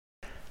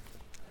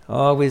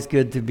Always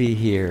good to be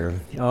here.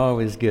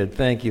 Always good.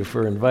 Thank you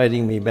for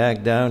inviting me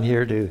back down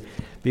here to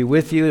be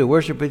with you, to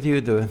worship with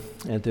you,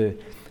 and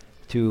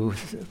to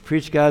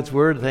preach God's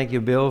Word. Thank you,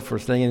 Bill, for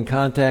staying in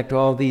contact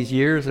all these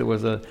years. It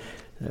was a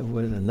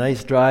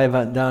nice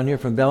drive down here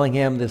from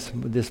Bellingham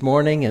this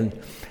morning, and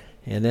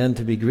then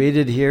to be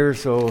greeted here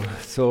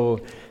so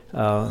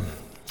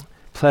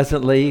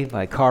pleasantly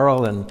by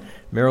Carl and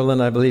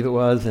Marilyn, I believe it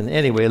was. And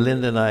anyway,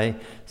 Linda and I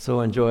so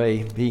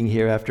enjoy being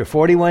here after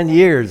 41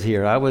 years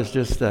here. I was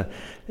just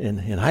in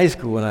high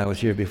school when I was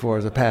here before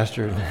as a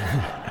pastor.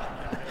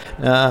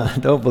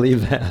 Don't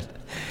believe that.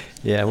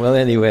 Yeah, well,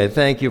 anyway,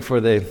 thank you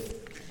for the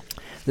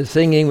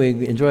singing.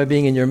 We enjoy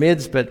being in your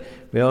midst, but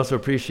we also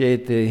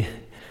appreciate the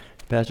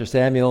Pastor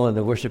Samuel and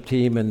the worship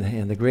team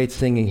and the great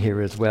singing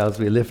here as well as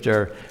we lift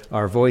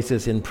our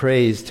voices in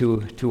praise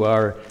to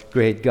our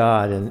great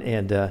God.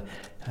 And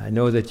I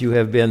know that you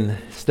have been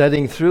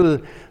studying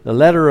through the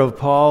letter of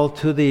Paul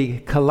to the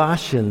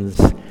Colossians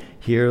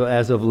here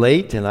as of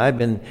late, and I've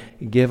been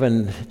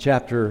given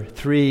chapter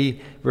 3,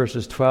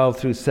 verses 12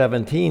 through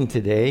 17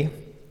 today.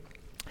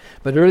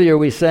 But earlier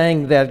we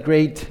sang that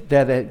great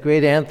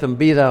anthem,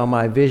 "Be Thou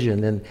My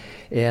Vision,"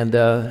 and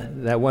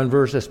that one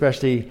verse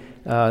especially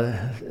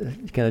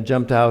kind of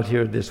jumped out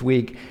here this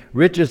week.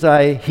 "Riches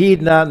I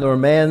heed not, nor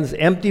man's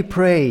empty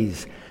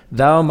praise.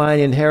 Thou mine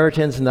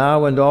inheritance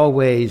now and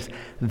always.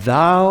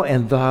 Thou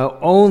and thou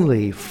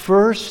only,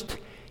 first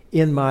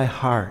in my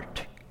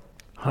heart.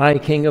 High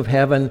King of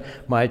heaven,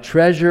 my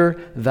treasure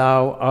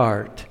thou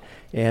art."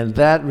 And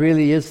that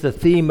really is the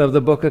theme of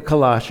the book of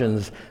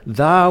Colossians.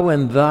 Thou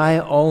and thy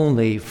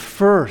only,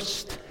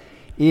 first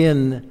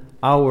in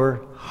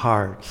our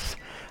hearts.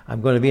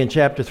 I'm going to be in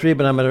chapter 3,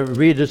 but I'm going to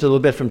read just a little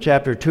bit from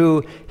chapter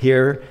 2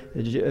 here,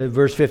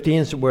 verse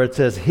 15, where it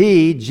says,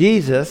 "He,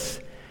 Jesus,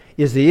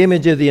 is the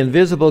image of the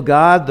invisible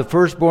God, the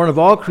firstborn of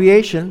all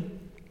creation.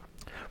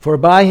 For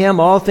by him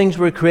all things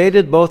were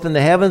created, both in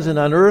the heavens and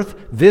on earth,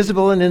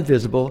 visible and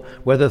invisible,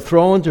 whether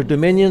thrones or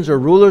dominions or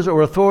rulers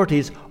or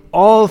authorities.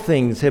 All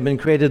things have been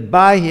created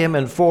by him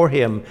and for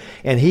him.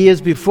 And he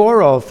is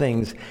before all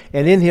things,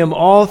 and in him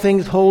all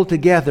things hold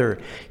together.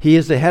 He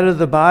is the head of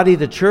the body,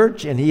 the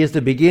church, and he is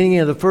the beginning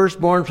of the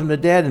firstborn from the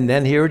dead." And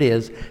then here it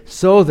is,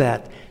 "so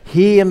that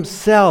he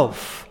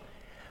himself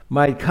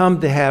might come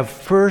to have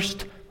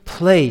first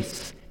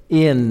place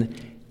in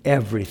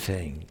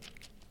everything."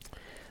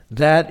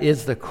 That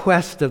is the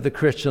quest of the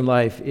Christian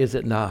life, is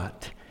it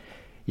not?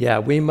 Yeah,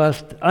 we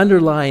must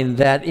underline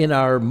that in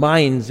our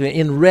minds,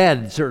 in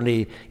red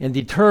certainly, and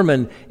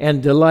determine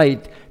and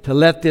delight to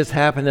let this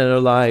happen in our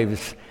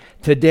lives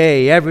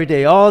today, every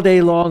day, all day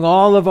long,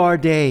 all of our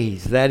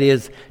days. That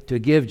is to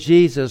give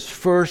Jesus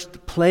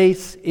first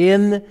place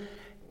in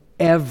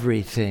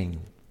everything.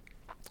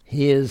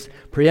 He is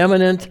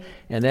preeminent,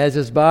 and as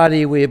his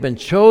body we have been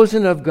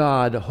chosen of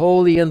God,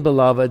 holy and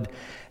beloved,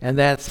 and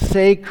that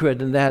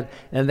sacred and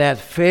that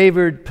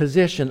favored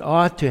position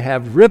ought to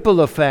have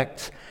ripple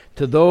effects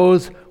to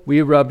those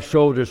we rub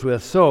shoulders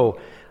with. So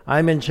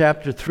I'm in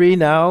chapter 3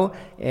 now,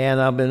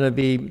 and I'm going to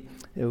be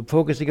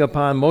focusing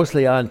upon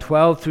mostly on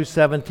 12 through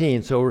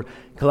 17. So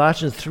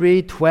Colossians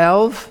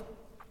 3:12.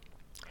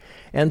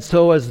 "And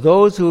so as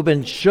those who have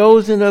been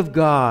chosen of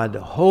God,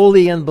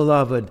 holy and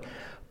beloved,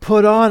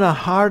 put on a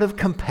heart of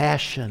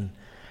compassion,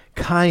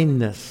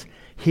 kindness,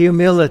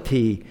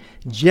 humility,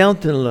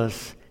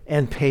 gentleness,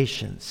 and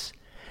patience,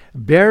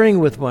 bearing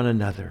with one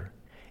another,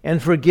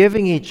 and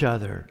forgiving each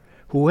other.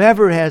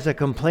 Whoever has a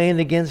complaint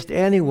against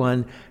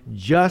anyone,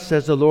 just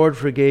as the Lord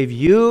forgave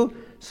you,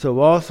 so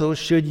also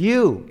should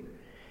you.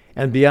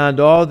 And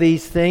beyond all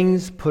these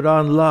things, put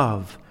on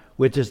love,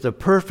 which is the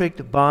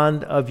perfect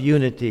bond of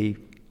unity."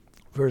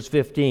 Verse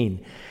 15,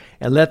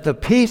 "And let the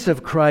peace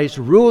of Christ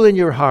rule in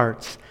your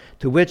hearts,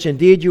 to which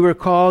indeed you were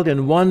called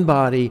in one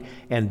body,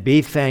 and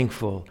be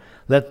thankful.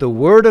 Let the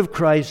word of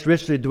Christ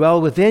richly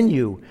dwell within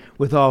you,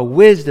 with all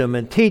wisdom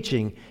and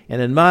teaching,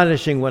 and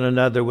admonishing one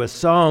another with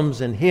psalms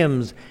and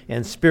hymns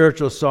and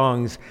spiritual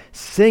songs,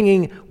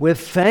 singing with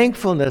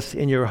thankfulness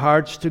in your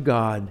hearts to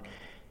God.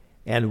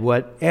 And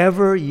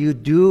whatever you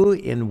do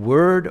in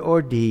word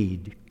or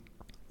deed,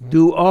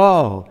 do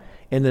all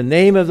in the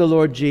name of the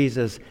Lord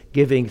Jesus,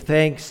 giving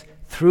thanks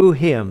through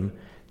him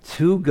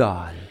to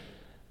God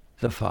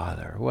the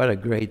Father." What a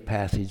great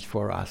passage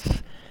for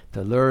us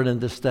to learn and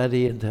to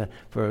study, and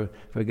for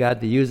God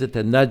to use it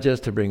to nudge us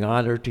to bring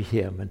honor to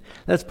him. And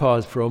let's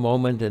pause for a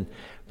moment and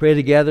pray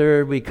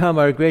together. We come,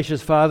 our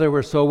gracious Father,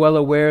 we're so well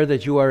aware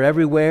that you are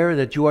everywhere,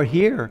 that you are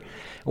here.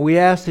 And we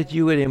ask that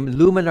you would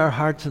illumine our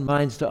hearts and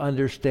minds to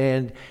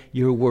understand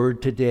your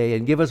word today,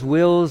 and give us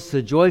wills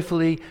to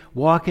joyfully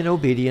walk in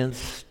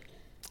obedience.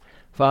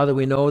 Father,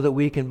 we know that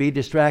we can be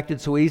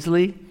distracted so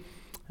easily.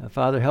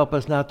 Father, help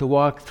us not to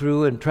walk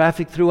through and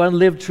traffic through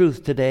unlived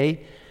truth today.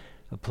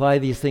 Apply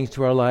these things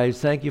to our lives.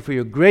 Thank you for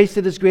your grace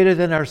that is greater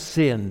than our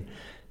sin.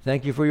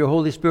 Thank you for your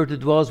Holy Spirit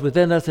that dwells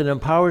within us and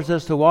empowers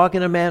us to walk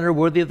in a manner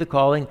worthy of the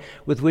calling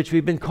with which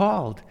we've been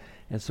called.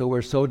 And so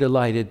we're so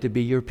delighted to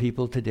be your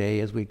people today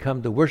as we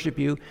come to worship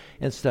you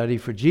and study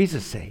for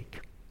Jesus'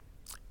 sake.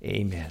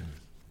 Amen.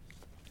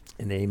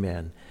 and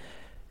amen.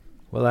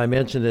 Well, I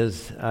mentioned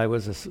as I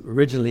was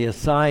originally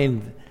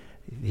assigned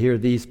here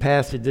these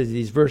passages,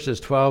 these verses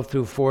 12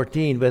 through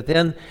 14, but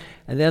then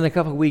a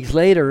couple of weeks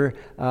later,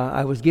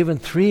 I was given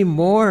 3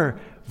 more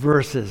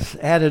verses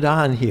added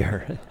on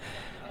here.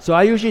 So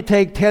I usually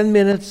take 10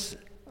 minutes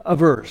a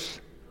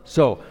verse.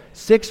 So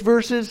 6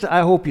 verses,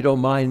 I hope you don't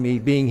mind me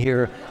being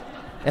here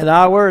an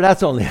hour.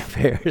 That's only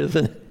fair,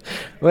 isn't it?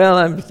 Well,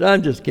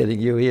 I'm just kidding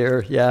you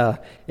here. Yeah.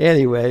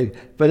 Anyway,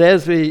 but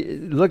as we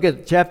look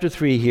at chapter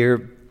 3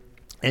 here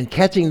and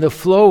catching the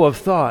flow of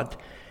thought,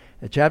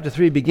 chapter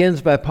 3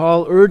 begins by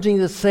Paul urging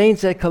the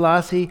saints at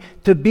Colossae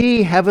to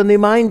be heavenly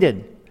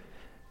minded.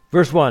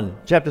 Verse 1,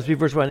 chapter 3,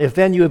 verse 1, if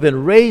then you have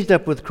been raised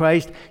up with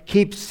Christ,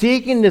 keep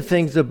seeking the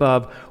things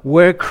above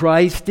where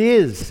Christ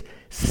is,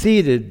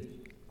 seated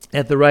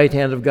at the right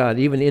hand of God,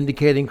 even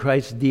indicating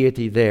Christ's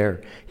deity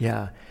there.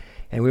 Yeah.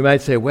 And we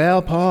might say,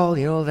 well, Paul,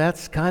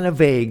 that's kind of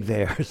vague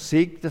there.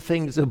 Seek the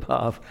things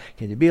above.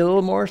 Can you be a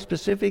little more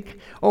specific?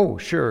 Oh,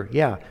 sure,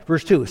 yeah.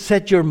 Verse 2,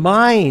 set your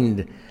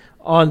mind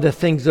on the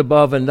things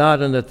above and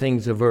not on the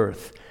things of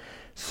earth.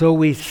 So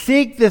we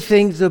seek the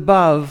things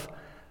above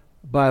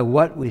by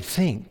what we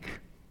think,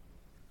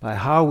 by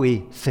how we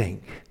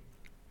think.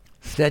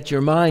 Set your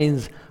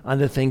minds on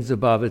the things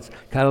above. It's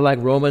kind of like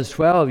Romans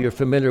 12. You're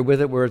familiar with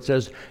it, where it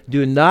says,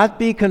 do not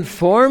be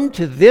conformed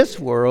to this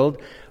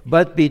world,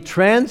 but be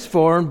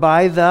transformed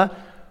by the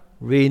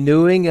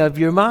renewing of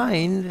your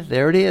mind.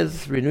 There it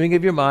is, renewing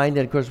of your mind.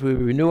 And of course, we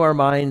renew our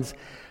minds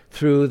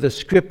through the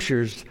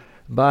Scriptures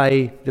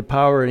by the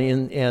power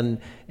and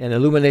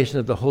illumination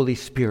of the Holy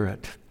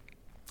Spirit.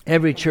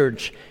 Every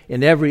church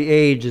in every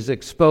age is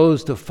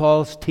exposed to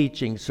false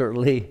teaching,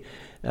 certainly.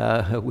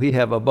 We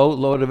have a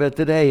boatload of it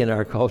today in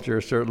our culture,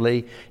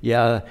 certainly.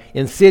 Yeah,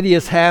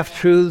 insidious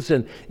half-truths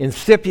and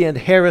incipient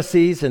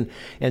heresies. And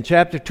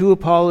chapter 2 of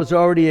Paul has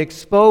already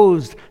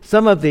exposed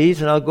some of these,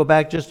 and I'll go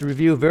back just to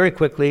review very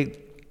quickly.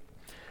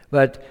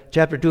 But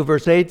chapter 2,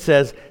 verse 8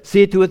 says,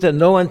 see to it that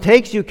no one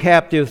takes you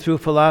captive through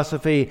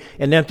philosophy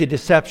and empty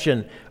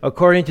deception,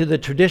 according to the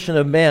tradition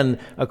of men,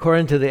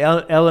 according to the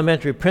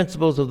elementary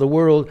principles of the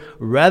world,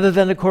 rather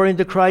than according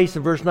to Christ.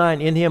 In verse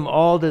 9, in him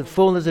all the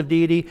fullness of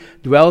deity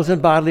dwells in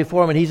bodily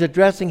form. And he's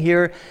addressing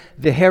here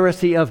the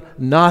heresy of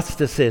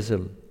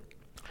Gnosticism.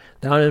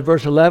 Down in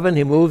verse 11,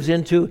 he moves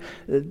into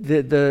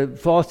the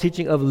false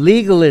teaching of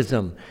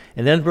legalism.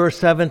 And then verse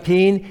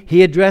 17,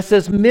 he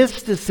addresses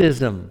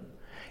mysticism.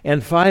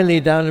 And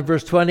finally, down in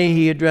verse 20,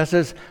 he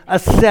addresses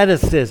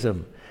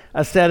asceticism.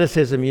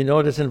 Asceticism, you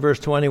notice in verse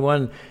 20,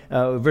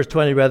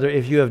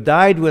 if you have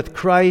died with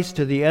Christ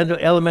to the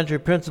elementary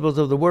principles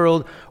of the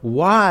world,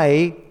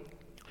 why,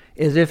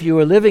 as if you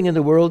were living in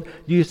the world,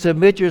 do you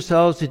submit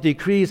yourselves to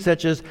decrees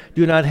such as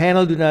do not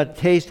handle, do not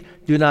taste,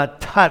 do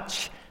not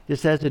touch?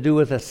 This has to do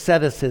with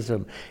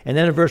asceticism. And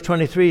then in verse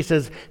 23 he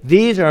says,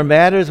 these are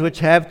matters which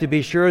have, to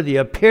be sure, the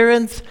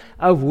appearance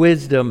of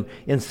wisdom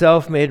in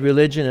self-made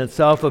religion and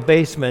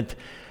self-abasement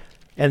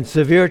and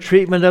severe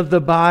treatment of the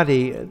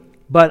body,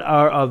 but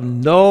are of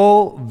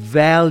no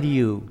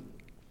value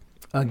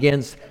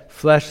against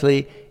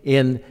fleshly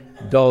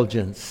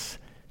indulgence.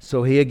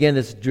 So he again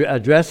is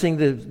addressing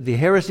the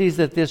heresies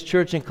that this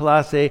church in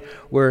Colossae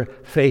were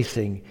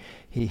facing.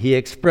 He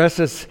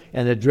expresses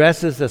and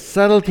addresses the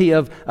subtlety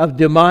of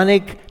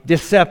demonic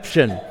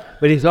deception.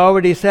 But he's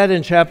already said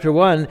in chapter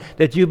 1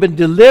 that you've been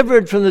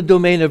delivered from the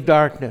domain of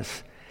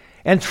darkness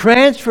and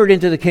transferred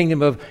into the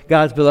kingdom of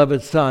God's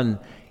beloved Son,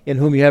 in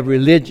whom you have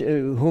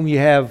whom you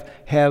have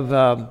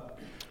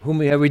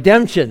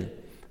redemption,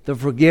 the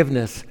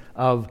forgiveness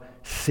of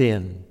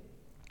sin.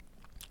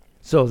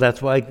 So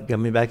that's why,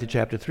 coming back to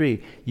chapter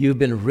 3, you've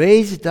been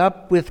raised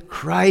up with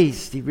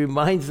Christ. He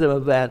reminds them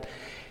of that.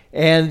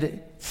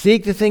 And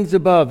seek the things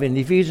above. In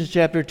Ephesians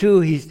chapter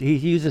 2, he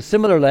uses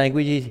similar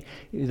language.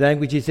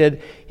 He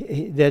said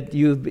that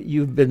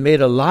you've been made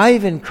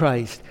alive in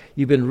Christ.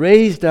 You've been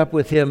raised up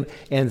with him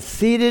and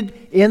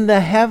seated in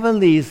the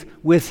heavenlies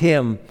with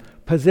him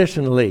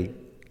positionally.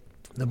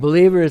 The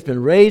believer has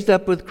been raised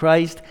up with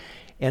Christ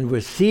and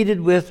we're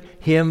seated with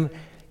him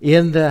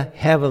in the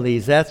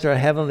heavenlies. That's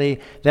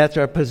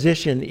our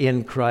position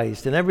in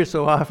Christ. And every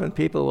so often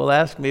people will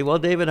ask me, well,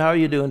 David, how are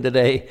you doing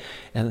today?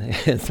 And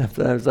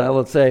sometimes I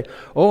will say,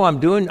 oh, I'm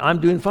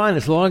doing fine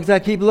as long as I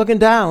keep looking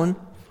down.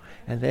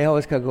 And they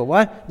always go,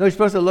 what? No, you're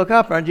supposed to look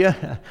up, aren't you?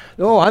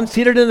 Oh, I'm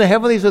seated in the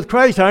heavenlies with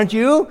Christ, aren't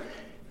you?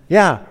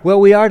 Yeah, well,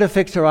 we are to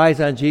fix our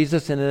eyes on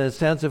Jesus and in a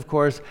sense, of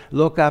course,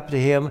 look up to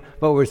him,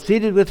 but we're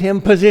seated with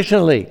him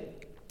positionally.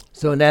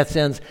 So in that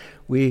sense,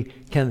 we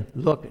can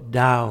look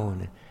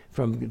down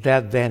from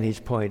that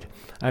vantage point.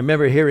 I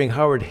remember hearing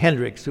Howard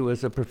Hendricks, who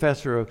was a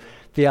professor of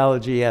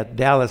theology at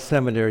Dallas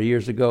Seminary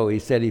years ago. He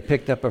said he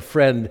picked up a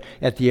friend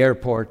at the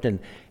airport, and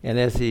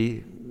as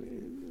he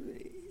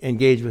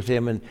engaged with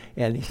him,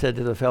 and he said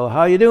to the fellow,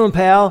 how you doing,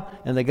 pal?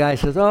 And the guy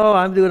says, oh,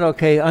 I'm doing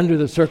okay under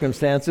the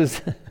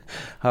circumstances.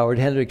 Howard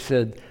Hendricks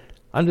said,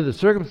 under the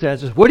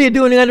circumstances, what are you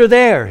doing under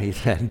there? He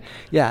said,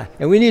 yeah,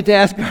 and we need to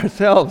ask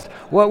ourselves,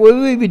 what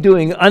will we be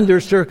doing under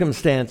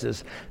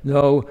circumstances?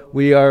 No,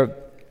 we are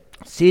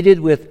seated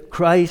with Christ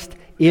Christ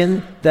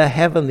in the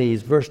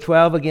heavenlies. Verse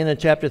 12 again in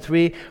chapter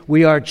 3,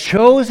 we are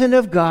chosen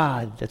of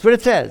God. That's what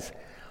it says.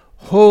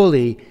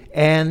 Holy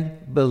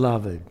and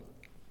beloved.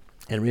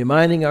 And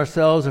reminding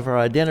ourselves of our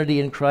identity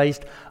in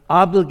Christ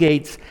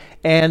obligates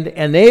and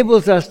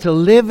enables us to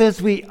live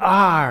as we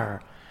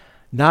are,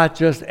 not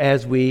just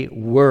as we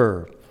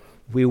were.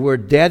 We were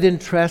dead in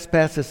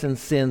trespasses and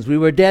sins. We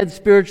were dead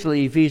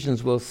spiritually,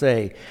 Ephesians will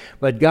say.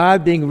 But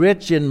God, being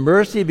rich in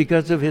mercy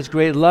because of his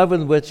great love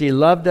in which he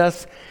loved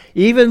us,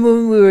 even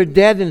when we were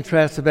dead in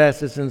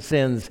trespasses and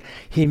sins,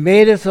 he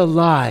made us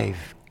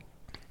alive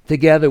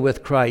together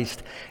with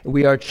Christ.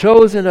 We are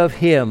chosen of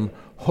him,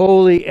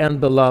 holy and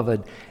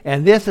beloved.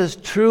 And this is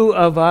true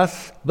of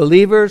us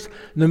believers,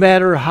 no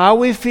matter how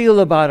we feel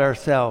about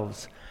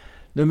ourselves,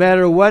 no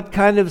matter what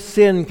kind of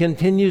sin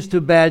continues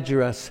to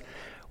badger us.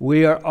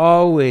 We are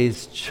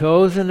always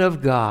chosen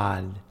of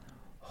God,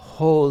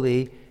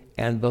 holy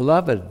and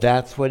beloved.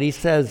 That's what he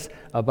says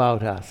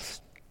about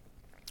us.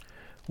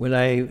 When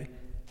I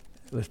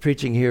was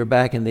preaching here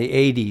back in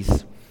the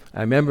 80s,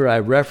 I remember I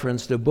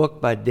referenced a book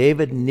by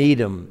David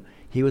Needham.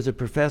 He was a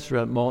professor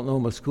at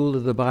Multnomah School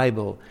of the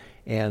Bible,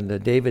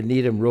 and David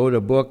Needham wrote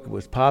a book. It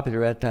was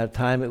popular at that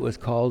time. It was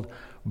called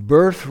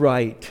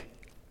Birthright.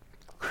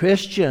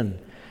 Christian,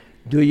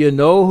 do you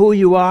know who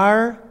you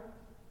are?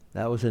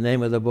 That was the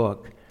name of the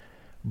book.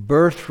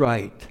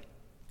 Birthright.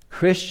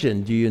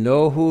 Christian, do you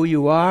know who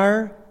you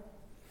are?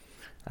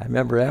 I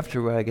remember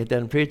after I got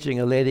done preaching,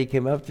 a lady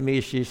came up to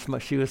me. She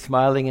was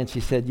smiling and she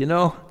said, "You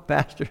know,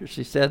 Pastor,"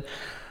 she said,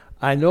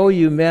 "I know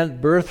you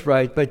meant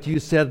birthright, but you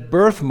said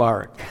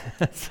birthmark."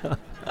 So,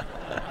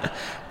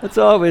 it's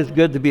always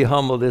good to be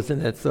humbled,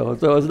 isn't it? So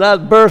it's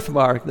not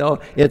birthmark. No,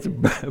 it's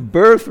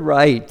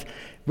birthright.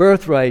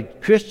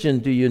 Birthright. Christian,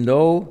 do you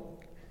know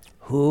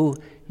who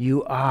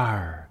you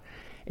are?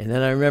 And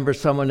then I remember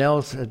someone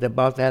else at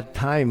about that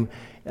time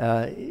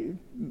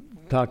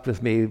talked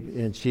with me,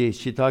 and she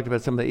talked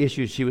about some of the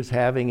issues she was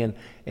having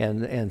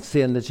and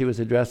sin that she was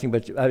addressing.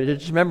 But I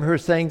just remember her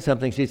saying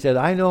something. She said,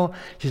 I know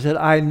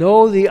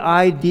the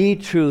ID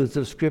truths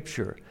of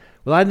Scripture.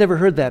 Well, I'd never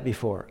heard that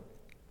before.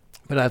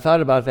 But I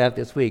thought about that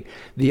this week.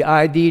 The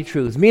ID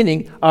truths,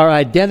 meaning our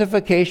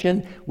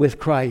identification with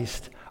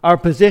Christ, our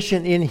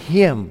position in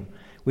him.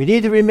 We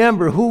need to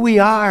remember who we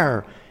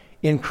are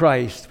in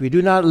Christ. We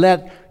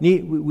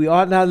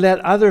ought not let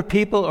other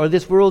people or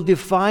this world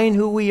define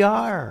who we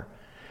are.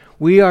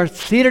 We are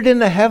seated in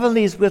the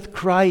heavenlies with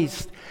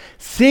Christ.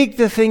 Seek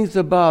the things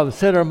above.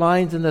 Set our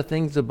minds in the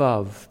things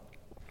above.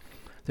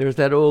 There's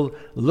that old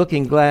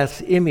looking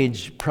glass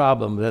image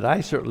problem that I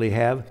certainly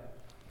have.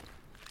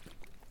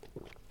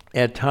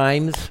 At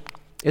times,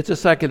 it's a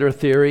secular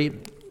theory,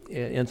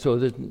 and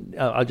so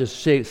I'll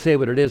just say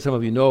what it is. Some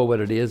of you know what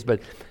it is, but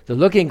the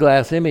looking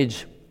glass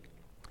image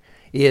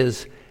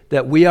is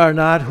that we are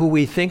not who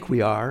we think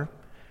we are.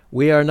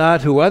 We are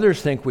not who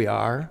others think we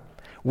are.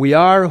 We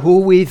are who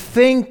we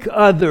think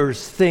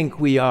others think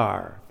we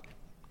are.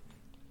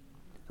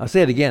 I'll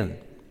say it again.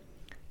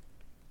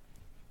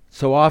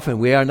 So often,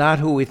 we are not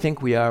who we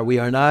think we are. We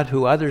are not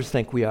who others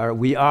think we are.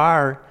 We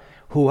are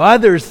who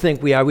others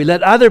think we are. We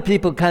let other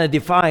people kind of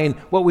define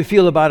what we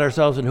feel about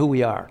ourselves and who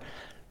we are.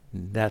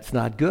 That's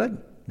not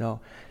good. No.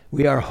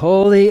 We are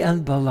holy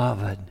and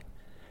beloved,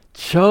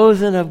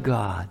 chosen of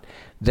God.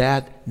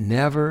 That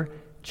never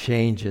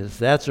changes.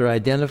 That's our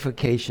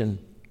identification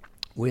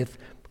with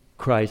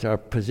Christ, our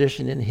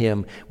position in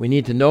him. We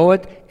need to know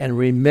it and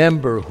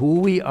remember who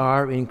we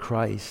are in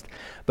Christ.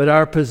 But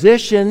our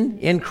position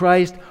in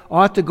Christ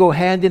ought to go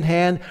hand in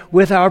hand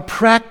with our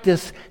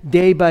practice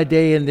day by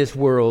day in this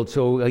world.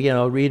 So again,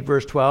 I'll read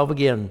verse 12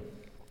 again.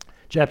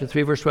 Chapter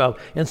 3, verse 12.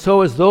 And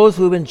so as those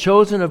who have been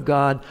chosen of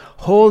God,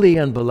 holy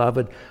and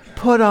beloved,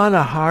 put on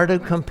a heart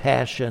of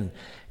compassion,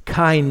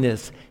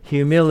 kindness,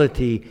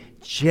 humility,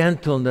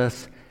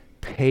 gentleness,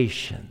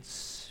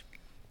 patience.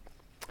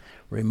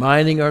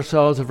 Reminding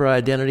ourselves of our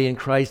identity in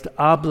Christ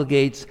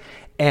obligates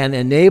and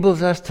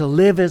enables us to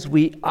live as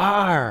we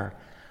are,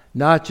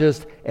 not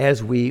just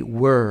as we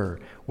were.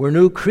 We're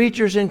new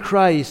creatures in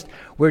Christ.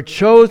 We're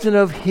chosen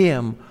of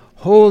him,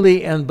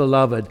 holy and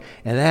beloved,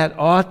 and that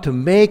ought to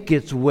make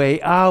its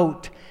way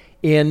out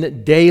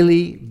in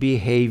daily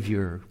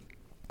behavior.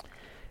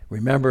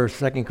 Remember,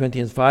 2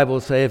 Corinthians 5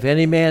 will say, if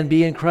any man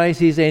be in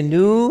Christ, he's a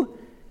new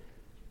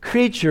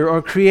creature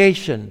or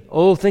creation.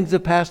 Old things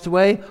have passed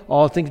away,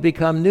 all things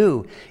become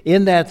new.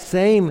 In that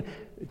same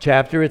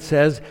chapter it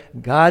says,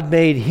 God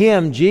made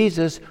him,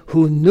 Jesus,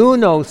 who knew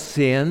no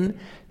sin,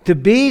 to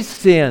be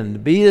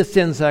sin, be the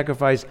sin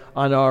sacrifice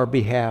on our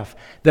behalf,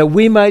 that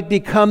we might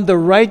become the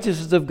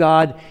righteousness of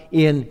God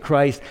in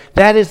Christ.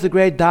 That is the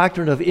great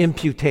doctrine of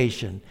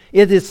imputation.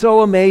 It is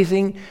so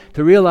amazing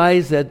to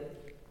realize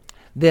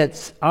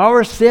that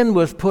our sin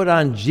was put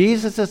on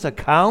Jesus'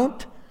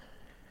 account.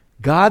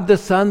 God the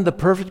Son, the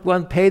perfect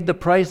one, paid the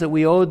price that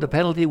we owed, the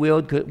penalty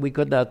we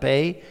could not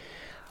pay.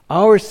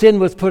 Our sin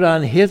was put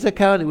on his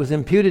account. It was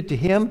imputed to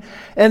him.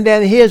 And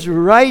then his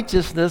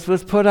righteousness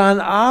was put on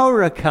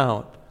our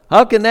account.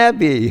 How can that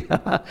be?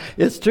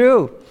 It's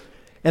true.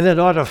 And it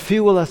ought to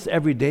fuel us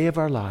every day of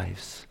our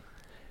lives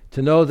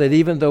to know that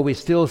even though we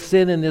still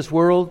sin in this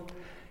world,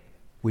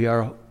 we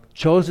are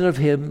chosen of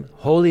Him,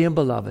 holy and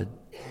beloved.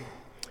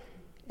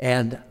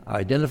 And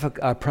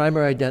our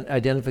primary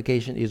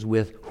identification is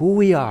with who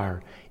we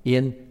are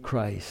in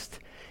Christ.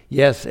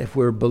 Yes, if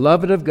we're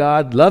beloved of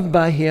God, loved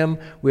by Him,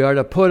 we are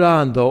to put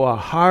on, though, a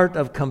heart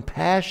of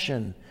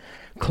compassion.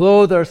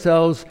 Clothe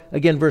ourselves,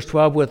 again, verse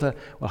 12, with a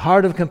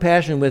heart of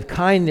compassion, with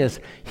kindness,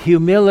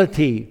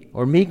 humility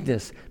or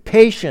meekness,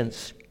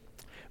 patience,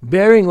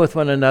 bearing with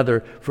one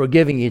another,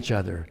 forgiving each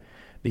other.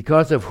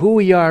 Because of who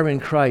we are in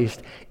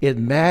Christ, it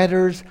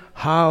matters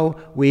how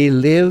we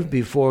live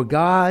before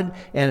God,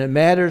 and it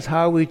matters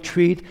how we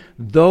treat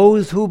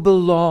those who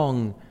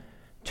belong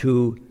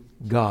to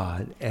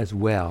God as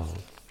well.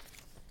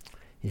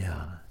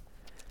 Yeah.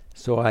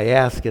 So I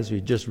ask, as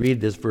we just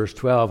read this verse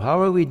 12, how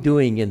are we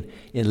doing in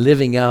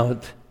living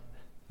out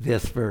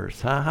this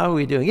verse? Huh? How are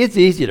we doing? It's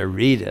easy to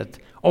read it,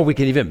 or we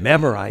can even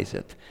memorize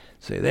it.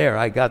 Say, there,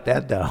 I got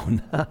that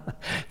down.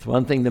 It's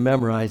one thing to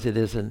memorize it,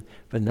 isn't,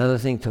 but another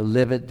thing to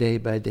live it day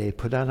by day.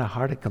 Put on a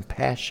heart of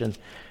compassion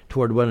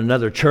toward one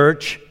another.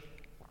 Church,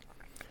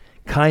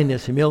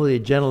 kindness, humility,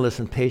 gentleness,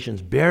 and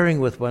patience, bearing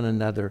with one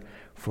another,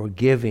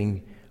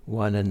 forgiving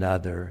one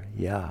another.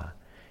 Yeah,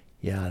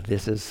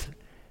 this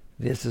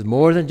is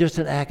more than just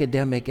an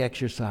academic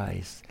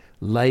exercise.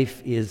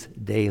 Life is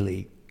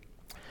daily.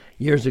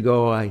 Years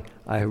ago,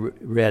 I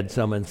read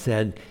someone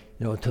said,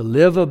 to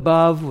live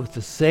above with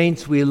the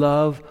saints we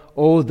love,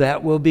 oh,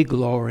 that will be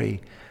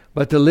glory.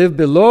 But to live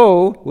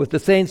below with the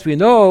saints we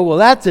know, well,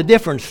 that's a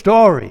different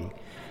story.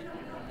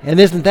 And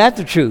isn't that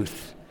the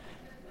truth?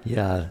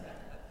 Yeah.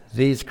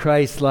 These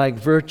Christ-like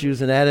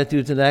virtues and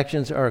attitudes and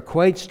actions are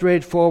quite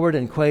straightforward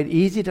and quite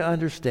easy to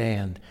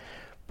understand,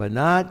 but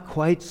not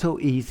quite so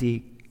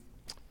easy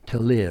to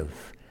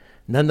live.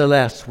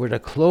 Nonetheless, we're to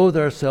clothe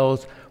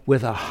ourselves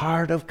with a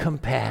heart of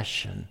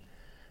compassion,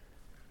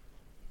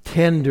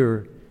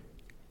 tender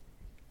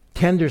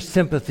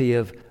sympathy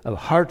of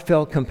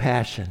heartfelt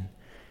compassion,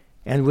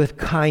 and with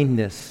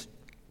kindness,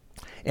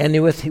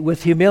 and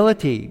with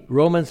humility.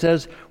 Romans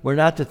says we're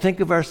not to think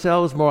of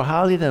ourselves more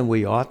highly than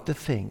we ought to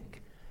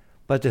think,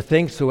 but to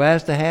think so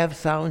as to have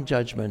sound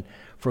judgment,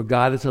 for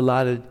God has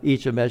allotted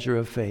each a measure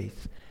of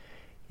faith.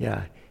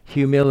 Yeah,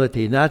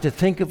 humility, not to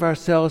think of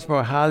ourselves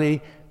more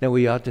highly than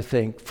we ought to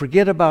think.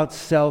 Forget about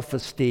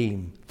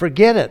self-esteem.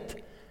 Forget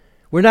it.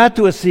 We're not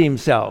to esteem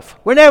self.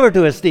 We're never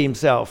to esteem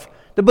self.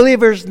 The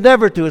believer's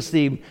never to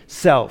esteem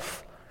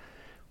self.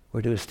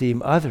 We're to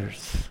esteem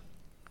others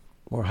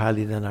more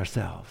highly than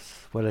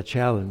ourselves. What a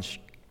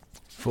challenge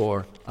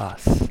for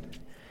us.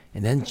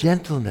 And then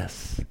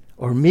gentleness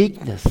or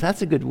meekness.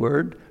 That's a good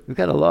word. We've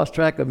kind of lost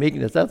track of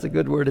meekness. That's a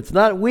good word. It's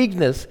not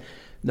weakness.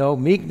 No,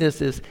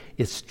 meekness is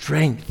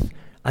strength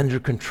under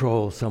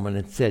control, someone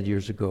had said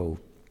years ago.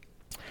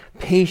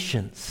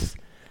 Patience,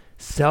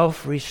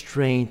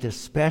 self-restraint,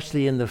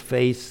 especially in the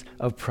face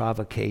of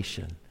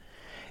provocation.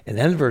 And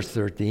then verse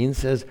 13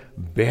 says,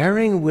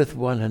 bearing with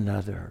one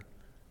another,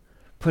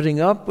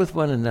 putting up with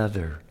one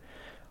another,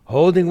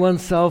 holding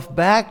oneself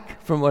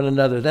back from one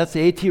another. That's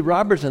A.T.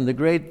 Robertson, the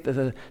great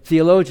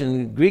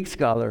theologian, Greek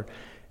scholar.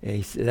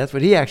 That's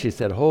what he actually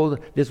said.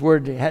 This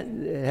word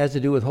has to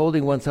do with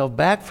holding oneself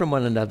back from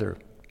one another,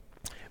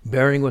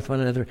 bearing with one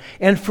another,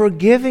 and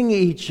forgiving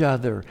each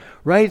other.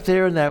 Right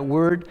there in that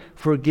word,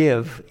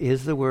 forgive,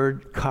 is the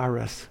word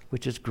charis,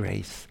 which is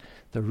grace.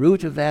 The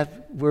root of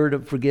that word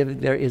of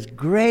forgiving there is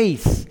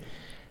grace.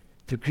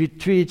 To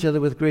treat each other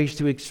with grace,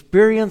 to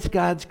experience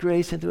God's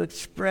grace and to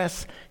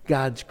express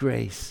God's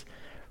grace.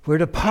 We're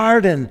to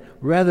pardon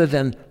rather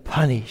than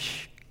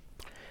punish.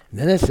 And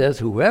then it says,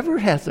 whoever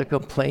has a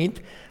complaint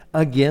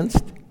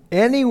against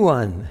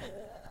anyone.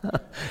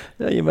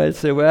 Now you might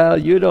say, well,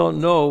 you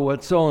don't know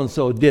what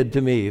so-and-so did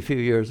to me a few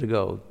years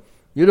ago.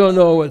 You don't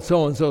know what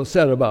so-and-so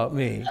said about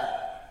me.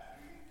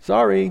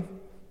 Sorry,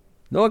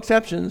 no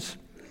exceptions.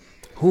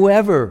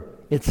 Whoever,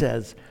 it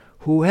says,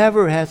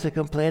 whoever has a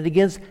complaint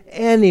against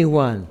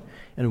anyone.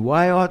 And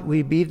why ought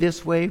we be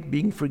this way,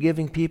 being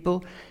forgiving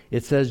people?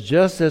 It says,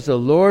 just as the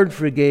Lord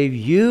forgave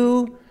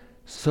you,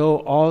 so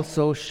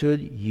also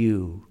should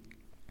you.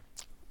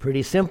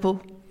 Pretty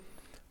simple,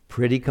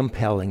 pretty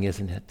compelling,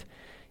 isn't it?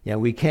 Yeah,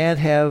 we can't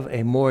have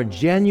a more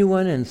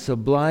genuine and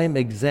sublime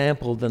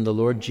example than the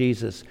Lord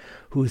Jesus,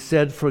 who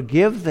said,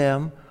 forgive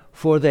them,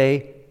 for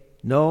they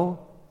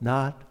know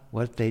not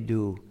what they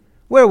do.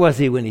 Where was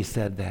he when he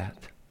said that?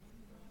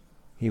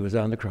 He was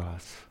on the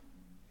cross.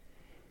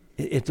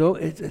 It's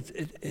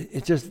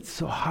just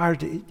so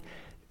hard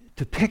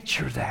to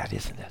picture that,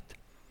 isn't it?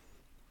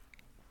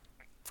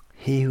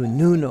 He who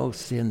knew no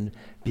sin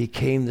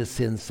became the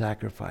sin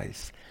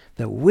sacrifice,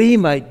 that we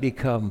might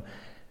become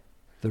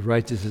the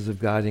righteousness of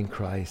God in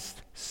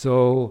Christ.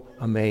 So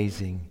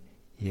amazing.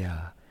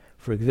 Yeah.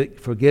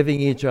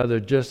 Forgiving each other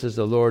just as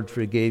the Lord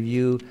forgave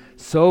you,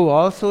 so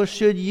also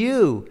should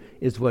you,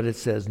 is what it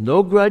says.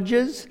 No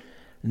grudges,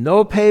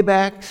 no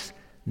paybacks,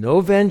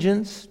 no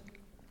vengeance.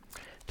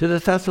 To the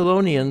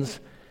Thessalonians,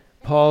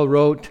 Paul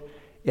wrote,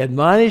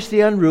 admonish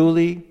the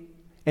unruly,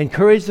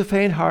 encourage the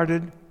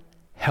faint-hearted,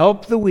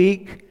 help the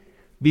weak,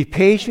 be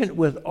patient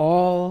with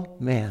all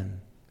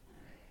men.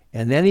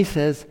 And then he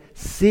says,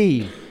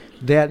 see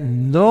that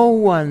no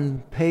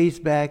one pays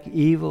back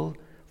evil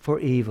for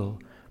evil,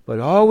 but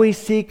always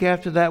seek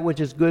after that which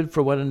is good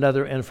for one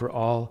another and for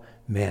all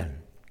men.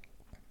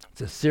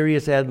 It's a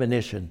serious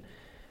admonition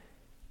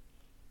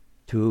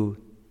to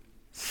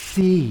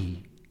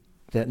see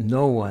that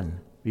no one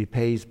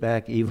repays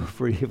back evil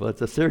for evil.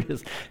 It's a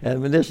serious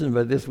admonition,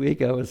 but this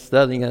week I was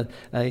studying,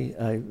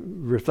 I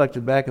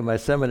reflected back on my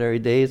seminary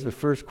days, the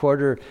first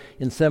quarter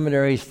in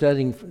seminary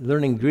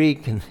learning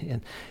Greek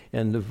and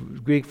the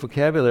Greek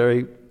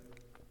vocabulary,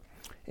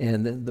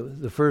 and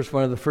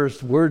one of the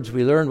first words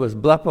we learned was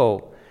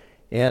blepo,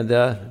 and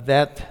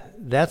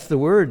that's the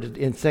word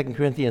in 2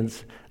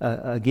 Corinthians,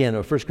 again,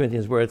 or 1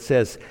 Corinthians, where it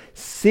says,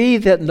 see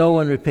that no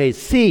one repays.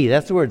 See,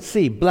 that's the word,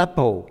 see,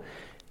 blepo.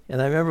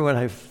 And I remember when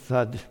I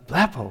thought,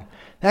 blepo,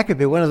 that could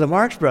be one of the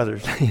Marx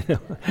brothers.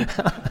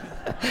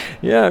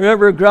 Yeah, I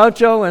remember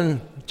Groucho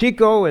and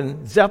Chico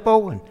and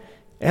Zeppo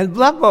and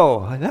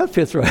blepo. That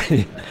fits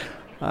right.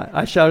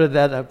 I shouted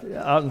that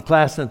out in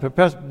class, and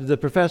the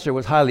professor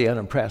was highly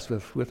unimpressed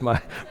with my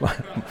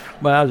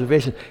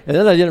observation. And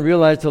then I didn't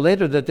realize till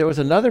later that there was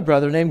another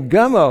brother named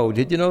Gummo.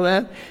 Did you know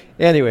that?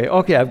 Anyway,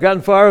 okay, I've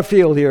gotten far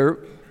afield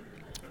here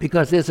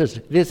because this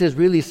is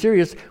really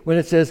serious when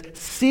it says,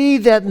 see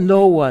that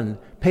no one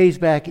pays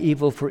back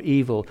evil for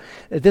evil.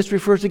 This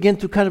refers again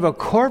to kind of a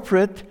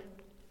corporate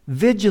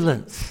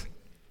vigilance.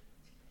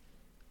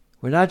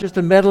 We're not just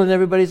to meddle in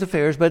everybody's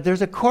affairs, but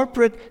there's a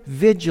corporate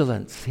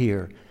vigilance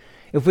here.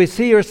 If we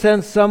see or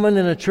sense someone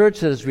in a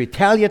church that is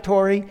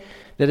retaliatory,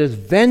 that is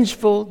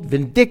vengeful,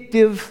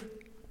 vindictive,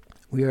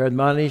 we are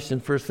admonished in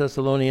 1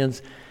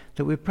 Thessalonians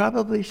that we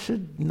probably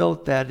should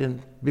note that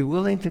and be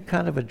willing to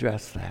kind of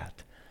address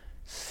that.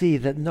 See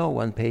that no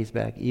one pays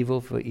back evil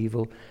for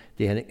evil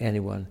to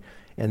anyone.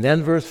 And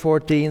then verse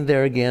 14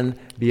 there again,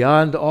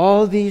 beyond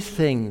all these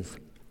things,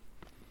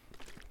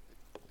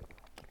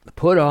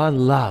 put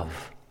on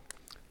love,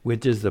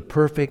 which is the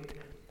perfect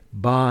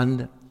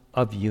bond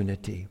of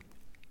unity.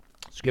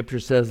 Scripture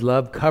says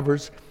love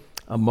covers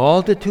a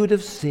multitude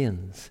of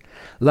sins.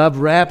 Love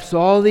wraps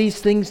all these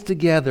things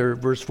together,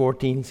 verse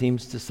 14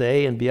 seems to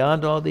say, and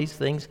beyond all these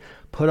things,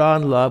 put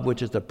on love,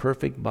 which is the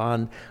perfect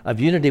bond of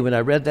unity. When I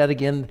read that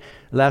again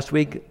last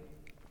week,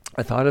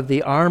 I thought of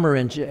the armor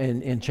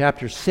in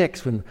chapter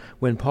 6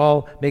 when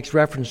Paul makes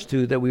reference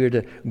to that we are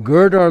to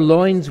gird our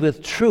loins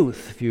with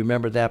truth. If you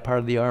remember that part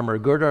of the armor,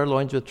 gird our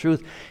loins with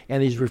truth.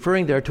 And he's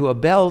referring there to a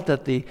belt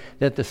that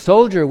the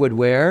soldier would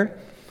wear,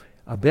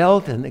 a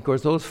belt. And of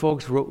course those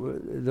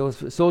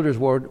soldiers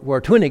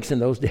wore tunics in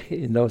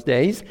those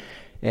days,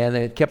 and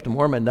it kept them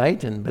warm at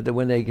night. But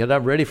when they got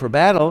up ready for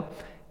battle,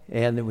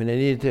 and when they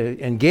needed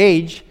to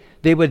engage,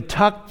 they would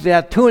tuck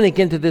that tunic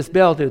into this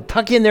belt. They would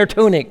tuck in their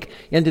tunic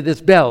into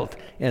this belt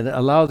and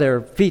allow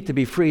their feet to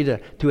be free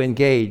to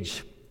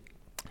engage.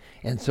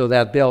 And so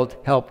that belt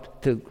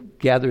helped to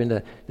gather in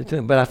the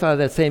tunic. But I thought of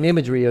that same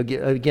imagery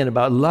again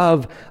about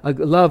love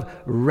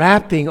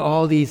wrapping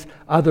all these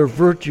other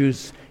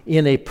virtues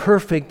in a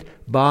perfect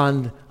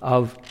bond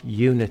of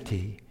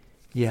unity.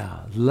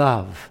 Yeah,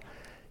 love.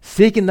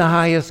 Seeking the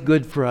highest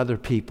good for other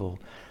people.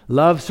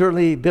 Love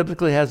certainly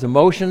biblically has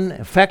emotion,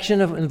 affection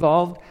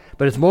involved.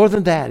 But it's more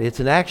than that. It's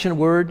an action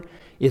word.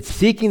 It's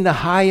seeking the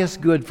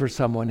highest good for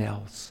someone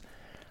else.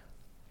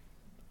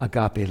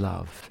 Agape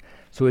love.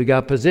 So we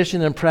got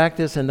position and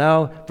practice, and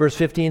now verse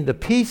 15, the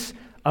peace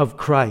of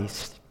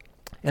Christ.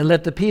 And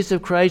let the peace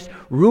of Christ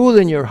rule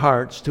in your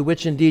hearts, to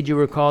which indeed you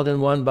were called in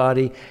one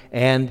body,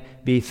 and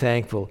be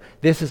thankful.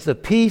 This is the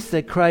peace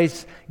that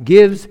Christ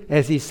gives,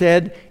 as he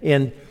said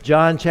in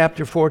John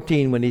chapter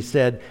 14, when he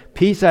said,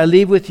 peace I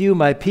leave with you,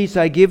 my peace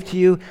I give to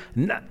you.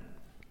 Not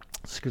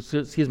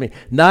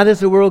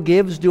as the world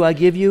gives do I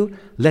give you.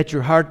 Let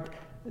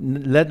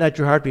not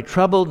your heart be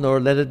troubled, nor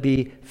let it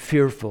be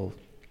fearful.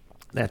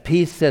 That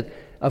peace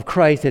of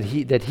Christ that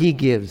he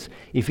gives.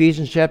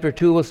 Ephesians chapter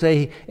 2 will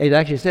say, it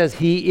actually says,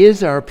 he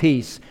is our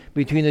peace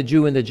between the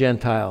Jew and the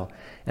Gentile.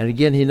 And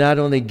again, he not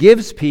only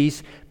gives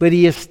peace, but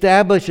he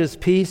establishes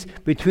peace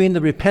between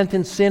the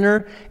repentant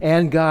sinner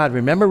and God.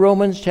 Remember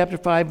Romans chapter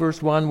 5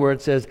 verse 1 where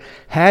it says,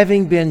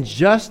 having been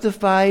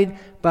justified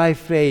by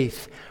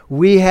faith,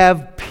 we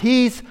have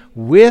peace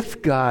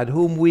with God,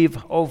 whom we've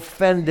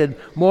offended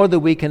more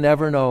than we can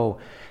ever know.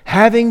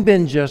 Having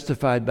been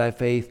justified by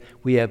faith,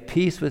 we have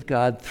peace with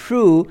God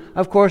through,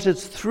 of course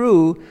it's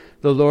through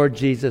the Lord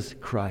Jesus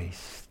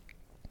Christ.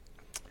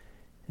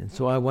 And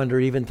so I wonder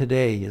even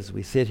today as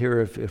we sit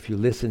here, if you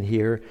listen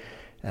here,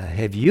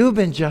 have you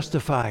been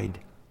justified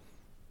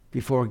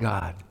before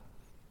God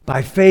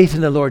by faith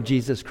in the Lord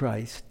Jesus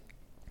Christ?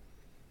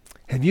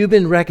 Have you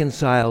been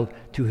reconciled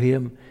to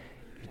him?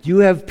 Do you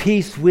have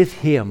peace with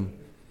him?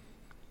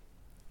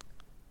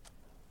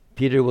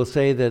 Peter will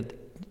say that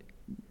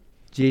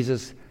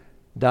Jesus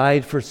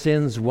died for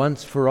sins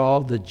once for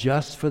all, the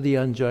just for the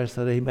unjust,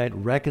 that he might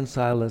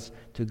reconcile us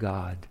to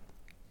God.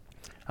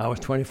 I was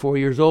 24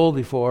 years old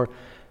before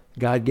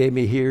God gave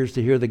me ears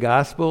to hear the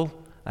gospel.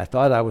 I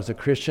thought I was a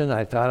Christian.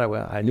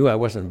 I knew I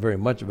wasn't very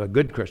much of a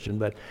good Christian,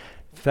 but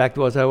the fact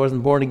was I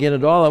wasn't born again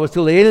at all. I was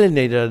still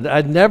alienated.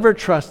 I'd never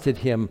trusted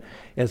him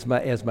as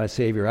my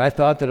Savior. I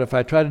thought that if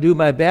I try to do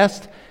my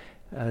best,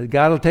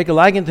 God will take a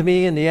liking to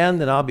me in the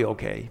end, and I'll be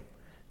okay.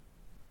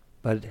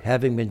 But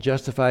having been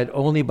justified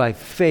only by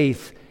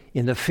faith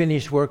in the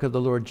finished work of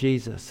the Lord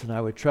Jesus, and I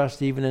would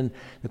trust even in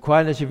the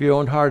quietness of your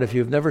own heart, if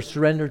you've never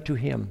surrendered to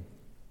him,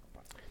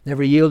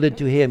 never yielded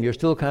to him, you're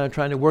still kind of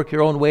trying to work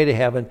your own way to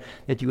heaven,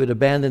 that you would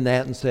abandon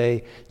that and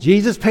say,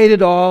 Jesus paid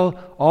it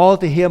all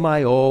to him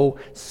I owe.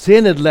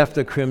 Sin had left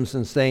a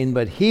crimson stain,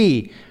 but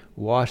he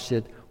washed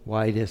it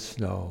white as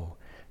snow.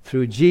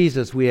 Through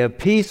Jesus we have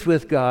peace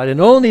with God, and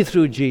only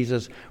through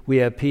Jesus we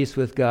have peace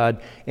with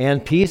God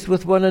and peace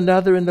with one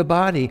another in the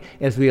body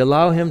as we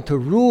allow him to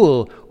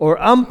rule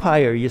or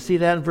umpire. You see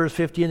that in verse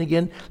 15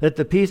 again? Let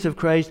the peace of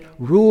Christ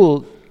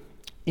rule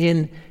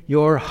in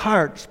your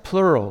hearts,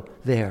 plural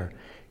there.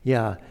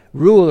 Yeah,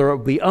 rule or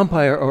be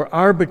umpire or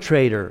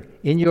arbitrator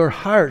in your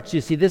hearts.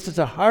 You see, this is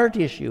a heart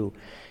issue.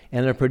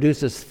 And it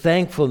produces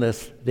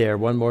thankfulness there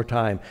one more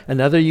time.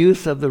 Another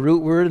use of the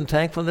root word in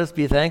thankfulness,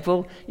 be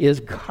thankful,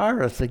 is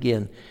charis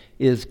again,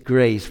 is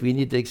grace. We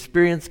need to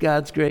experience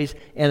God's grace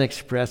and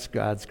express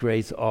God's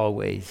grace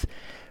always.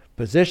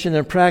 Position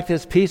and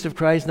practice, peace of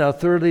Christ. Now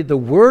thirdly, the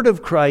word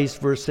of Christ,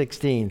 verse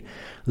 16.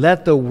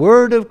 Let the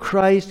word of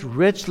Christ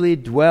richly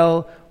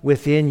dwell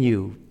within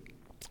you.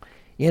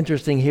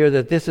 Interesting here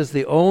that this is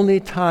the only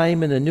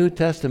time in the New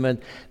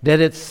Testament that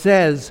it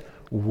says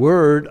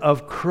word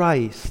of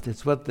Christ.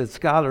 It's what the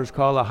scholars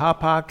call a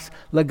hapax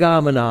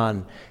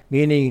legomenon,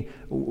 meaning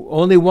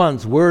only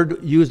once,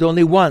 word used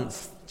only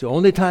once. It's the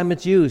only time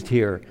it's used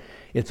here.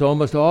 It's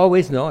almost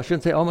always, no, I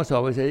shouldn't say almost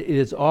always, it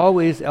is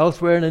always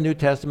elsewhere in the New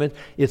Testament,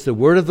 it's the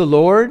word of the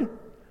Lord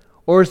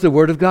or it's the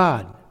word of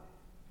God.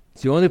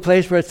 It's the only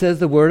place where it says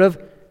the word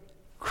of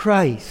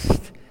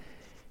Christ.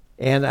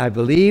 And I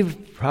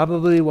believe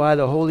probably why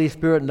the Holy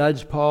Spirit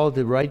nudged Paul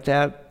to write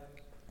that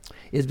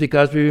is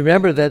because we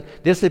remember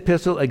that this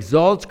epistle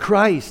exalts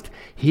Christ.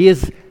 He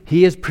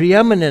is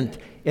preeminent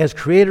as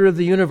creator of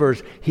the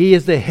universe. He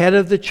is the head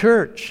of the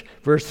church.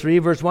 Verse 3,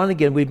 verse 1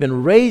 again, we've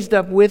been raised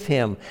up with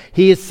him.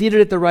 He is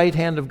seated at the right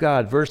hand of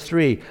God. Verse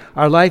 3,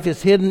 our life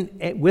is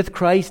hidden with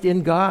Christ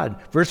in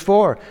God. Verse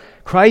 4,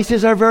 Christ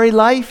is our very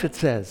life, it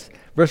says.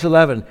 Verse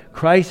 11,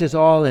 Christ is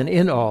all and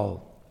in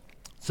all.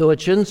 So it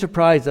shouldn't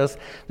surprise us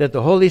that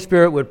the Holy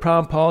Spirit would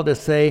prompt Paul to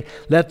say,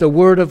 let the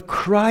word of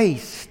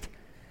Christ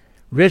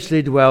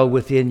richly dwell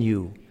within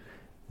you.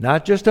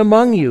 Not just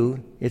among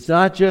you. It's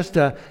not just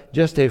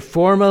a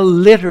formal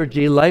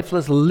liturgy,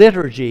 lifeless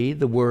liturgy,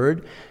 the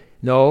word.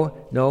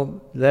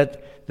 No,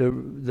 let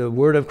the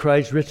word of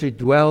Christ richly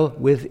dwell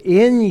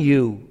within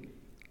you.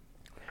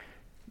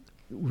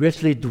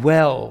 Richly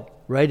dwell.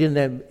 Right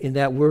in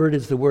that word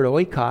is the word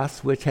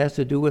oikos, which has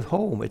to do with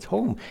home. It's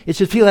home. It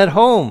should feel at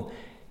home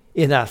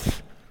in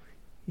us.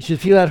 It should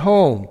feel at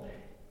home.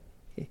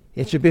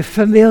 It should be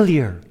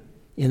familiar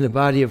in the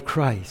body of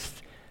Christ.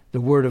 The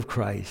word of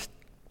Christ.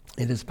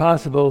 It is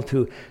possible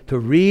to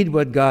read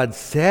what God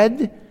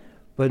said,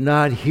 but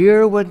not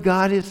hear what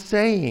God is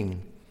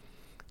saying.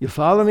 You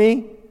follow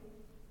me?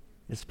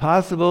 It's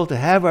possible to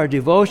have our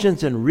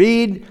devotions and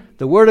read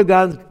the word of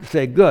God and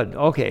say, good,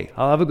 okay,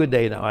 I'll have a good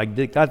day now. I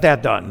got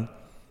that done.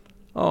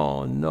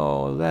 Oh,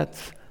 no,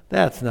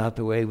 that's not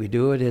the way we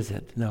do it, is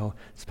it? No,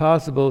 it's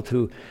possible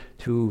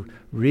to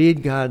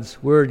read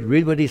God's word,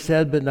 read what he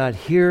said, but not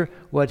hear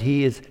what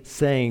he is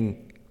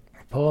saying.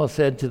 Paul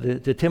said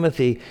to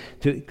Timothy,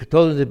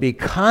 told him to be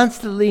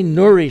constantly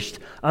nourished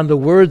on the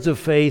words of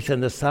faith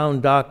and the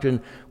sound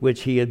doctrine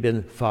which he had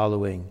been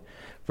following.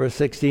 Verse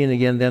 16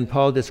 again, then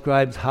Paul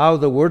describes how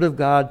the word of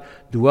God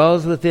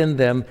dwells within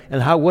them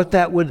and what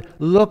that would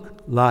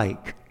look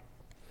like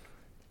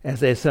as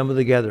they assemble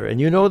together.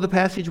 And you know the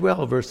passage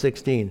well, verse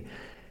 16.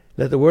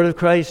 Let the word of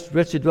Christ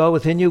richly dwell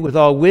within you with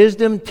all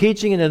wisdom,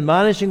 teaching and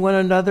admonishing one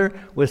another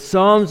with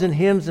psalms and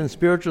hymns and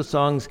spiritual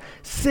songs,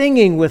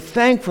 singing with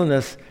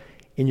thankfulness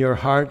in your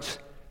hearts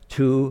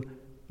to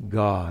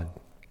God.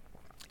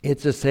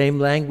 It's the same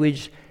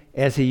language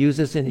as he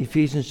uses in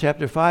Ephesians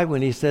chapter 5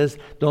 when he says,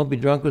 don't be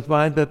drunk with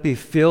wine, but be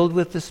filled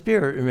with the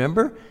Spirit,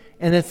 remember?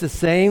 And it's the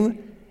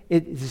same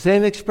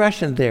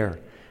expression there.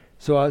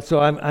 So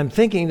I'm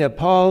thinking that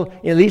Paul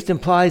at least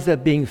implies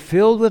that being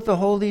filled with the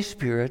Holy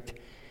Spirit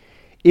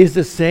is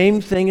the same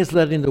thing as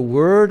letting the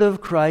word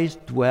of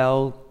Christ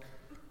dwell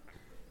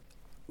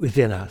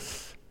within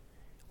us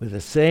with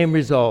the same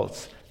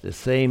results, the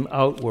same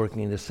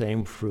outworking, the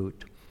same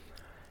fruit.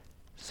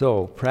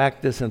 So,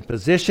 practice and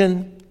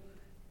position,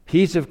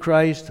 peace of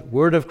Christ,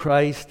 word of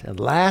Christ, and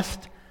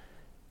last,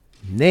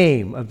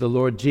 name of the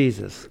Lord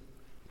Jesus.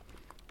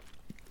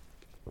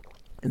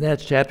 And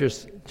that's chapter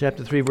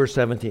 3, verse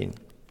 17.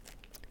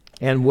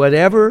 And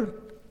whatever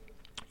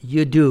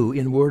you do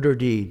in word or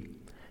deed,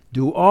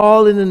 do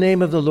all in the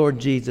name of the Lord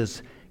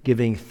Jesus,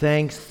 giving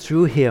thanks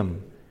through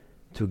him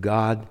to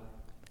God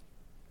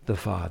the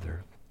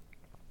Father.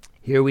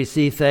 Here we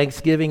see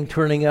thanksgiving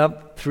turning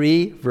up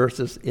 3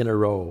 verses in a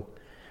row.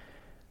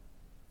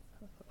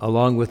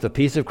 along with the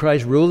peace of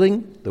Christ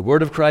ruling, the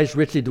word of Christ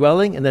richly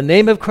dwelling, and the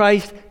name of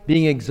Christ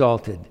being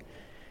exalted.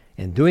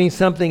 And doing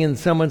something in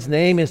someone's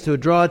name is to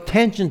draw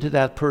attention to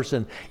that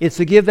person. It's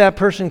to give that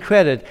person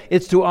credit.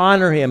 It's to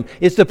honor him.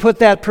 It's to put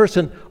that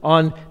person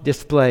on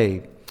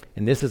display.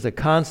 And this is a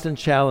constant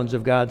challenge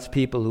of God's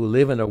people who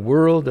live in a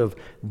world of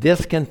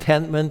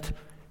discontentment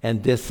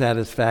and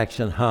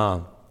dissatisfaction.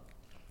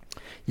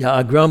 Yeah,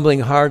 a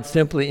grumbling heart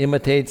simply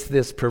imitates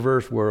this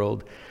perverse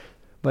world.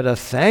 But a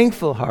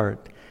thankful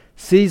heart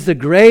sees the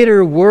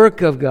greater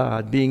work of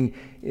God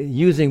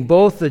using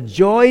both the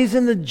joys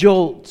and the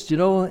jolts. You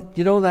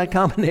know that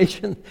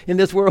combination in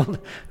this world?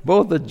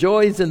 Both the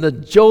joys and the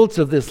jolts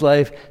of this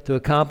life to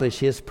accomplish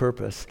his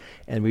purpose.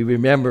 And we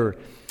remember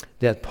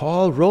that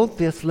Paul wrote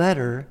this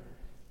letter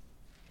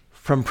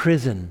from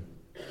prison.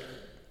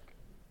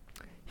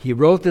 He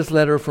wrote this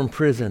letter from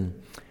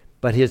prison,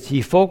 but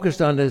he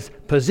focused on his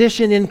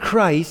position in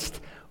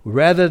Christ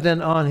rather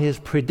than on his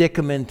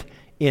predicament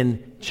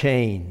in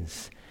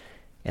chains.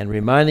 And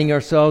reminding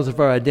ourselves of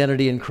our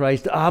identity in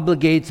Christ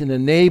obligates and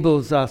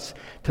enables us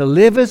to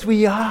live as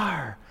we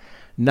are,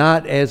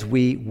 not as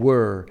we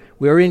were.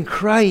 We're in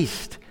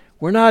Christ.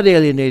 We're not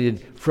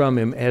alienated from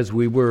him as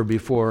we were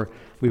before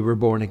we were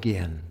born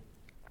again.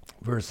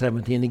 Verse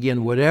 17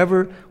 again,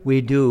 whatever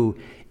we do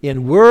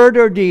in word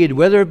or deed,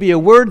 whether it be a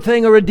word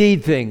thing or a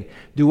deed thing,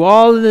 do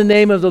all in the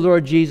name of the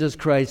Lord Jesus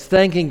Christ,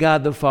 thanking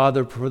God the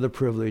Father for the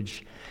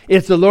privilege.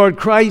 It's the Lord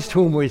Christ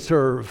whom we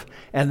serve,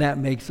 and that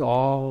makes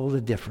all the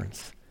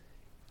difference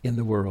in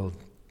the world.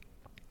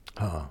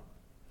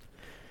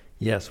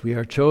 Yes, we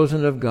are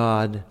chosen of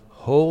God,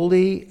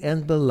 holy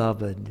and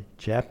beloved.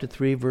 Chapter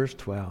 3, verse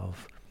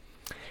 12.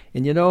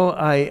 And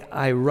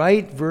I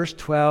write verse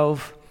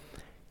 12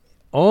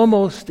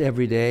 almost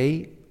every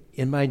day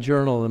in my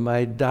journal, in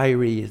my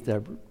diary.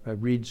 I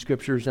read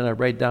scriptures and I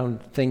write down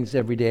things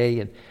every day.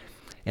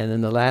 And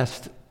in the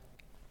last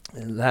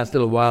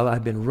little while,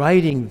 I've been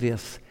writing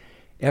this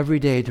every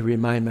day to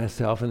remind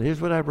myself. And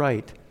here's what I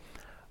write.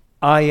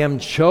 I am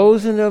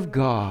chosen of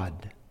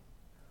God,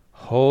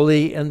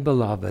 holy and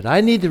beloved.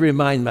 I need to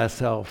remind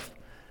myself.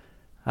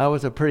 I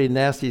was a pretty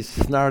nasty,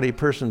 snarly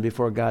person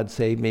before God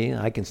saved me.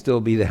 I can still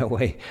be that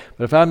way.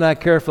 But if I'm not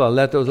careful, I'll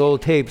let those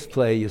old tapes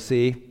play, you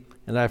see.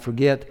 And I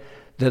forget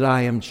that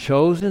I am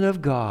chosen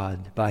of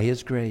God by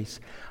his grace.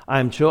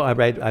 I'm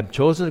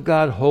chosen of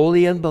God,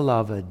 holy and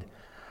beloved.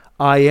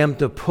 I am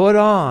to put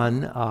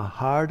on a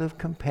heart of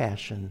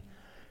compassion,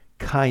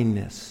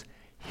 kindness,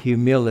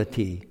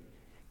 humility,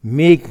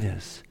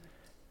 meekness,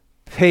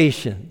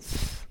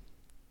 patience.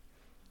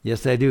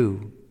 Yes, I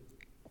do.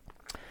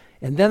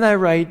 And then I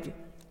write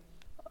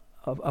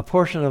a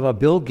portion of a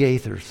Bill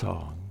Gaither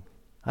song.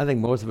 I think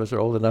most of us are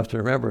old enough to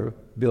remember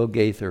Bill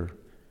Gaither.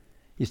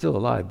 He's still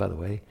alive, by the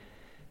way.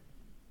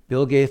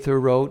 Bill Gaither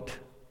wrote,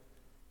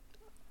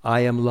 I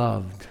am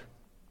loved.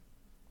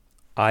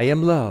 I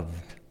am loved.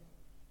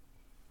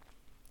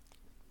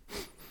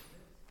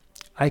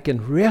 I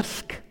can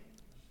risk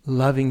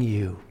loving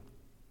you.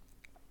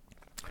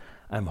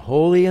 I'm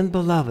holy and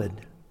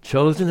beloved,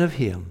 chosen of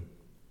him.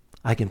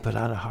 I can put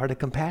on a heart of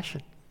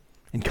compassion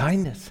and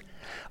kindness.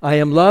 I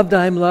am loved,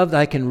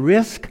 I can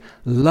risk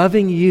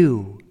loving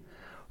you.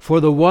 For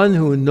the one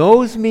who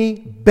knows me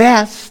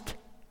best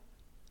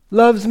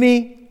loves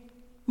me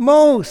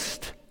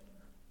most.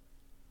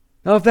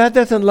 Now, if that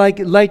doesn't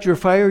light your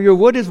fire, your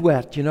wood is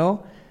wet,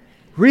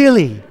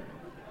 Really.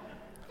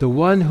 The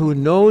one who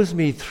knows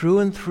me through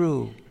and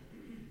through.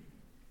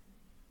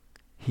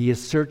 He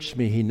has searched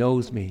me. He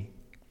knows me.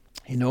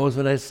 He knows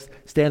when I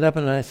stand up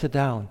and when I sit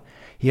down.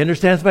 He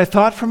understands my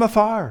thought from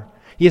afar.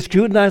 He has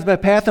scrutinized my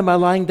path and my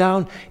lying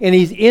down, and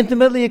he's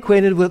intimately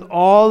acquainted with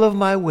all of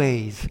my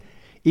ways.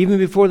 Even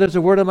before there's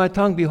a word on my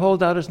tongue,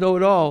 behold, thou dost know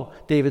it all,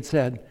 David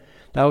said.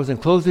 Thou hast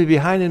enclosed me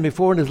behind and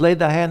before, and hast laid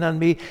thy hand on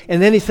me.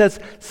 And then he says,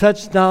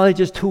 such knowledge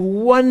is too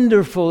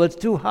wonderful, it's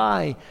too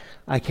high.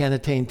 I can't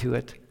attain to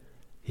it.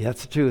 Yeah,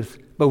 that's the truth.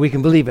 But we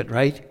can believe it,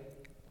 right?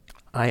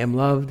 I am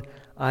loved.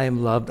 I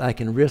am loved. I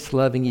can risk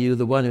loving you.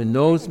 The one who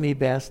knows me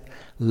best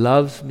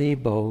loves me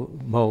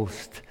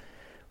most.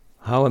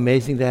 How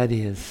amazing that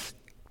is.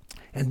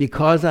 And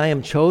because I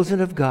am chosen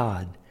of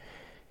God,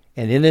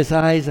 and in his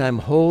eyes I'm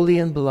holy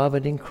and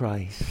beloved in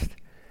Christ,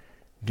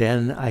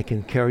 then I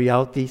can carry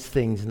out these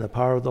things in the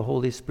power of the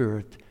Holy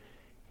Spirit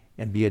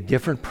and be a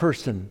different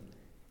person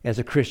as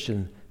a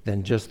Christian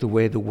than just the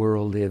way the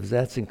world lives.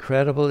 That's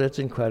incredible. That's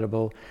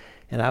incredible.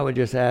 And I would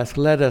just ask,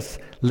 let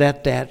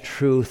that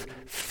truth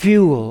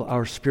fuel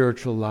our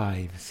spiritual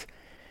lives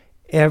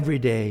every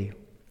day,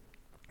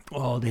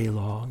 all day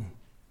long,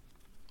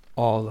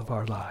 all of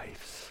our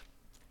lives.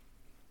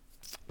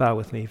 Bow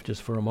with me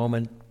just for a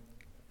moment.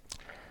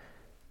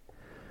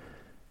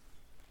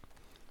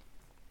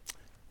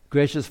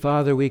 Gracious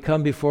Father, we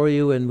come before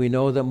you and we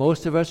know that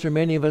most of us or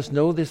many of us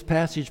know this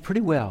passage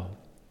pretty well.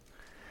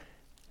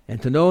 And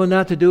to know and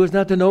not to do is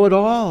not to know at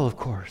all, of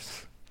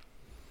course.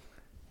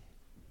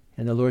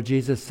 And the Lord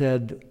Jesus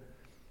said,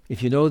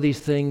 if you know these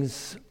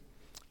things,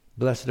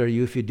 blessed are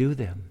you if you do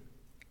them.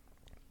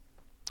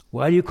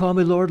 Why do you call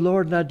me Lord,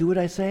 Lord, and not do what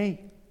I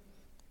say?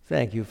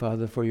 Thank you,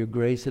 Father, for your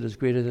grace that is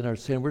greater than our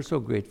sin. We're so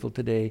grateful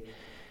today.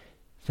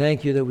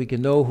 Thank you that we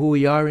can know who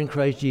we are in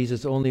Christ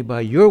Jesus only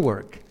by your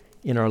work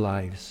in our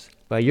lives,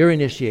 by your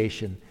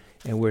initiation,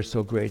 and we're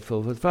so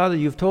grateful. But Father,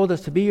 you've told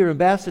us to be your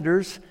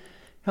ambassadors.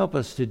 Help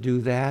us to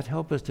do that.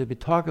 Help us to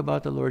talk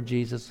about the Lord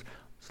Jesus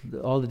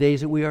all the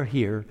days that we are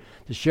here,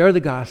 to share the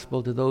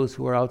gospel to those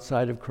who are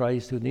outside of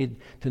Christ, who need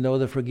to know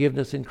the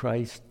forgiveness in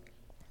Christ.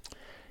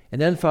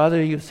 And then,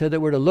 Father, you've said that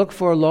we're to look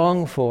for,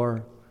 long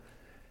for,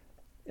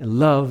 and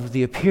love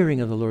the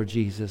appearing of the Lord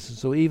Jesus. And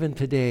so even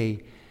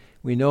today,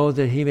 we know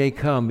that he may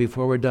come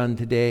before we're done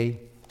today.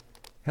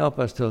 Help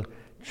us to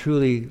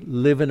truly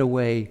live in a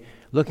way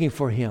looking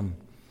for him,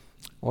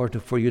 or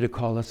for you to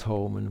call us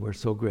home. And we're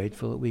so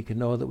grateful that we can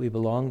know that we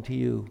belong to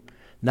you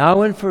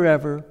now and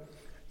forever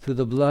through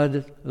the blood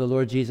of the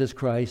Lord Jesus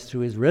Christ,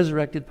 through his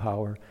resurrected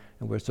power.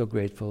 And we're so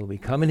grateful. We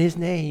come in his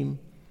name.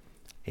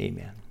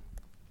 Amen.